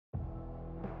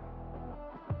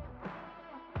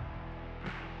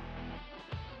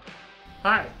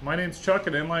Hi, my name's Chuck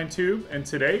at Inline Tube, and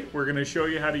today we're going to show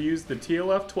you how to use the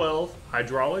TLF12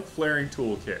 hydraulic flaring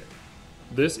toolkit.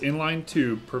 This inline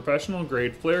tube professional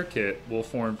grade flare kit will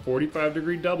form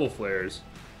 45-degree double flares,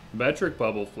 metric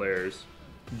bubble flares,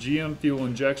 GM fuel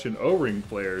injection O-ring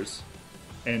flares,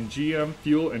 and GM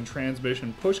fuel and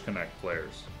transmission push connect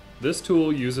flares. This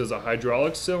tool uses a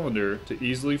hydraulic cylinder to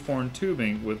easily form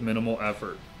tubing with minimal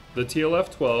effort. The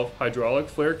TLF12 hydraulic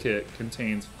flare kit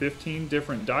contains 15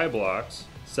 different die blocks,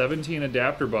 17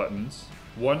 adapter buttons,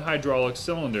 1 hydraulic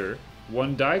cylinder,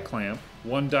 1 die clamp,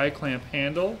 1 die clamp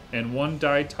handle, and 1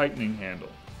 die tightening handle.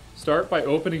 Start by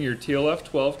opening your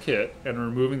TLF12 kit and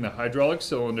removing the hydraulic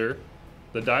cylinder,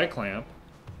 the die clamp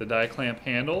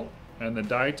handle, and the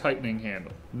die tightening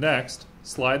handle. Next,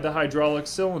 slide the hydraulic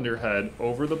cylinder head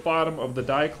over the bottom of the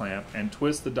die clamp and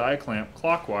twist the die clamp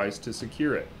clockwise to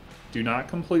secure it. Do not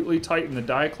completely tighten the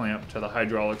die clamp to the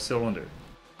hydraulic cylinder.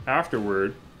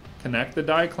 Afterward, connect the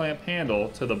die clamp handle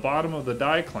to the bottom of the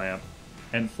die clamp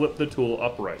and flip the tool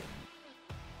upright.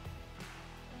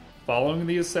 Following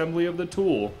the assembly of the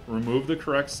tool, remove the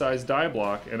correct size die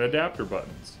block and adapter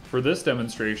buttons. For this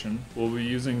demonstration, we'll be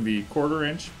using the 1/4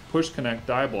 inch push connect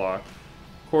die block,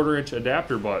 1/4 inch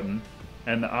adapter button,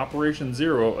 and the Operation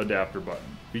 0 adapter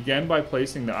button. Begin by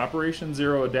placing the Operation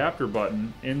 0 adapter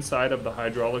button inside of the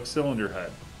hydraulic cylinder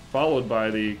head, followed by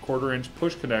the 1/4 inch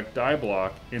push connect die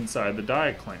block inside the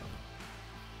die clamp.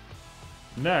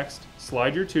 Next,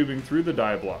 slide your tubing through the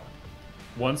die block.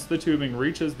 Once the tubing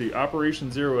reaches the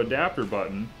Operation 0 adapter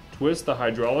button, twist the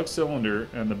hydraulic cylinder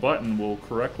and the button will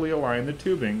correctly align the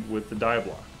tubing with the die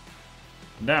block.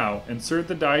 Now, insert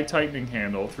the die tightening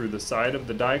handle through the side of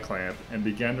the die clamp and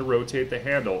begin to rotate the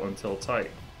handle until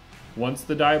tight. Once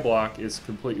the die block is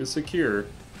completely secure,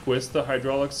 twist the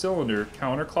hydraulic cylinder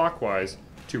counterclockwise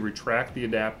to retract the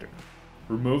adapter.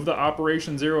 Remove the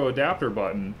Operation 0 adapter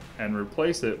button and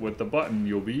replace it with the button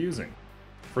you'll be using.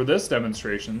 For this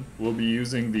demonstration, we'll be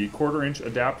using the 1/4 inch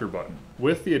adapter button.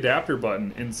 With the adapter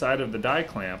button inside of the die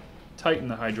clamp, tighten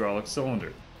the hydraulic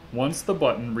cylinder. Once the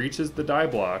button reaches the die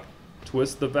block,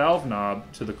 twist the valve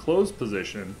knob to the closed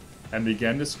position and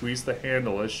begin to squeeze the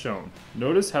handle as shown.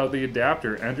 Notice how the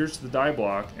adapter enters the die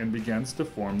block and begins to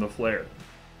form the flare.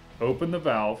 Open the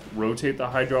valve, rotate the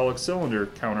hydraulic cylinder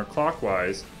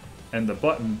counterclockwise, and the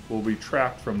button will be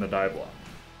trapped from the die block.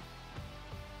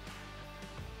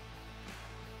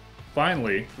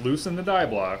 Finally, loosen the die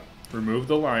block, remove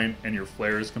the line, and your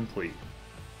flare is complete.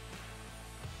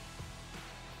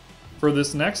 For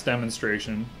this next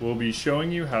demonstration, we'll be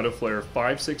showing you how to flare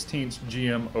 5/16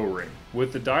 GM O-ring.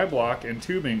 With the die block and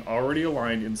tubing already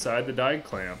aligned inside the die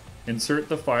clamp, insert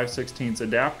the 5/16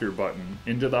 adapter button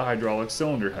into the hydraulic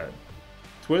cylinder head.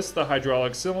 Twist the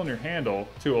hydraulic cylinder handle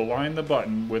to align the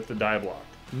button with the die block.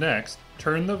 Next,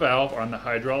 turn the valve on the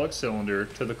hydraulic cylinder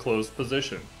to the closed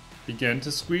position. Begin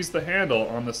to squeeze the handle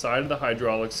on the side of the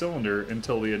hydraulic cylinder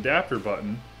until the adapter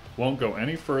button won't go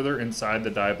any further inside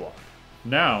the die block.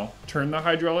 Now, turn the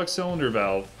hydraulic cylinder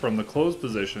valve from the closed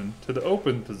position to the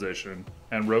open position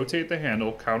and rotate the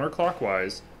handle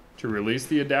counterclockwise to release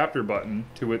the adapter button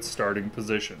to its starting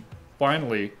position.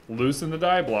 Finally, loosen the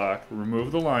die block,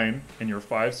 remove the line, and your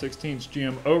 5/16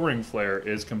 GM O-ring flare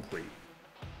is complete.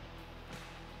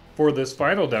 For this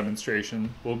final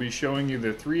demonstration, we'll be showing you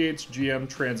the 3/8 GM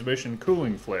transmission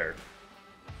cooling flare.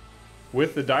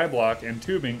 With the die block and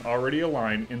tubing already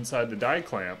aligned inside the die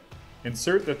clamp,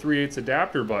 insert the 3/8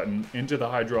 adapter button into the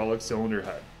hydraulic cylinder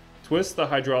head. Twist the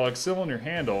hydraulic cylinder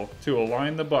handle to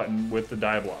align the button with the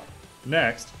die block.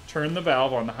 Next, turn the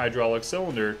valve on the hydraulic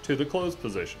cylinder to the closed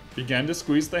position. Begin to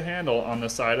squeeze the handle on the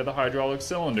side of the hydraulic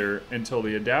cylinder until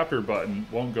the adapter button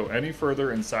won't go any further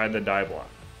inside the die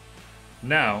block.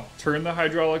 Now, turn the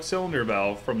hydraulic cylinder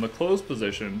valve from the closed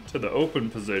position to the open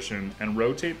position and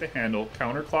rotate the handle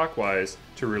counterclockwise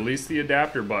to release the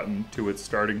adapter button to its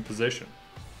starting position.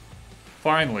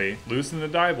 Finally, loosen the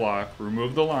die block,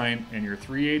 remove the line, and your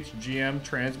 3/8 GM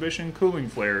transmission cooling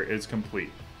flare is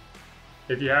complete.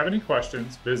 If you have any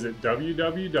questions, visit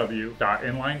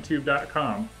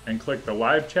www.inlinetube.com and click the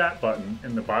live chat button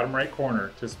in the bottom right corner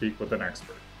to speak with an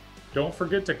expert. Don't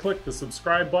forget to click the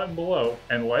subscribe button below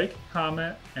and like,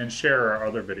 comment, and share our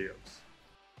other videos.